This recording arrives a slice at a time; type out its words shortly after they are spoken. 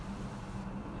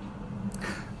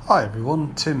Hi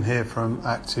everyone, Tim here from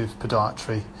Active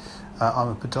Podiatry. I'm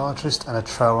a podiatrist and a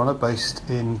trail runner based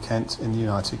in Kent in the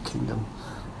United Kingdom.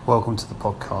 Welcome to the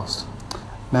podcast.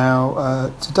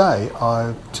 Now, today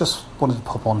I just wanted to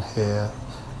pop on here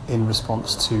in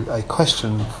response to a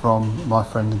question from my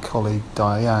friend and colleague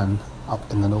Diane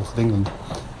up in the north of England.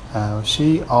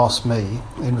 She asked me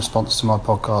in response to my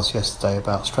podcast yesterday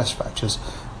about stress fractures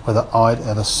whether I'd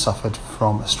ever suffered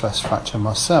from a stress fracture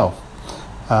myself.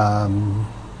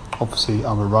 Obviously,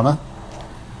 I'm a runner,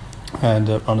 and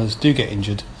runners do get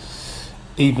injured,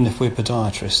 even if we're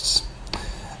podiatrists.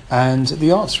 And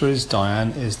the answer is, Diane,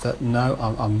 is that no,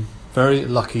 I'm very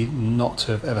lucky not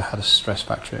to have ever had a stress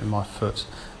fracture in my foot,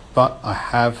 but I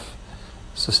have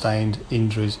sustained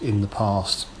injuries in the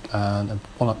past. And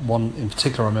one in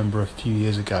particular I remember a few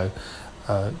years ago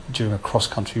during a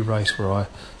cross-country race where I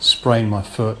sprained my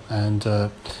foot and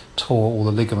tore all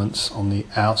the ligaments on the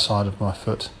outside of my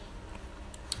foot.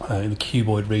 In the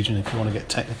cuboid region, if you want to get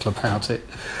technical about it,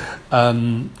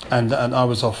 and I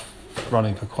was off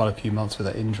running for quite a few months with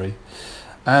that injury.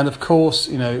 And of course,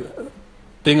 you know,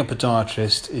 being a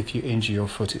podiatrist, if you injure your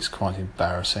foot, it's quite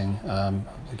embarrassing. I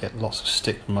get lots of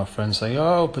stick from my friends saying,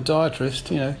 "Oh,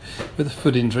 podiatrist, you know, with a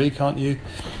foot injury, can't you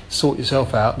sort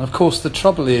yourself out?" And of course, the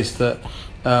trouble is that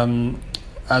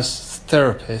as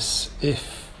therapists,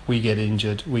 if we get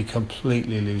injured, we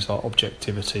completely lose our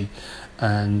objectivity.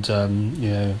 And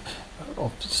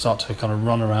start to kind of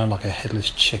run around like a headless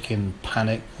chicken,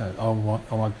 panic. Oh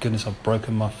my goodness, I've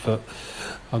broken my foot.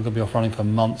 I'm going to be off running for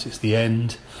months. It's the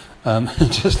end,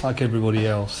 just like everybody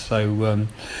else. So,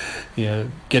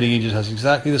 getting injured has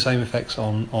exactly the same effects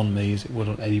on me as it would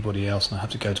on anybody else, and I have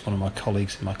to go to one of my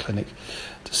colleagues in my clinic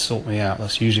to sort me out.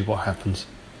 That's usually what happens,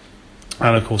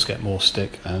 and of course get more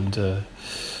stick and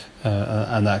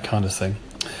that kind of thing.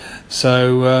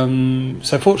 So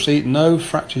fortunately, no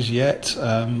fractures yet.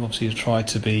 Obviously, I try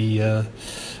to be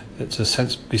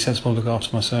sensible and look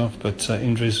after myself, but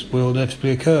injuries will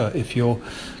inevitably occur if you're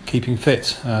keeping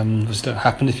fit. This don't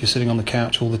happen if you're sitting on the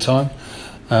couch all the time.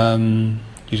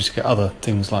 You just get other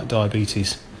things like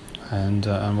diabetes and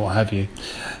what have you.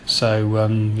 So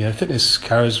fitness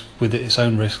carries with it its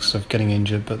own risks of getting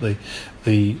injured, but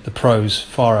the pros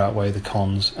far outweigh the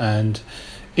cons. And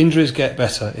injuries get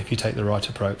better if you take the right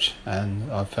approach,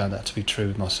 and I've found that to be true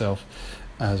with myself,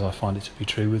 as I find it to be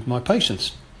true with my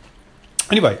patients.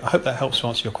 Anyway, I hope that helps to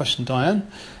answer your question, Diane.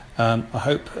 I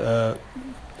hope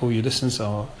all your listeners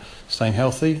are staying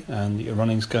healthy and that your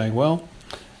running's going well.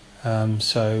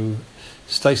 So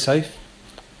stay safe,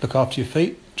 look after your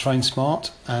feet, train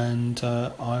smart, and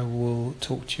I will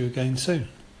talk to you again soon.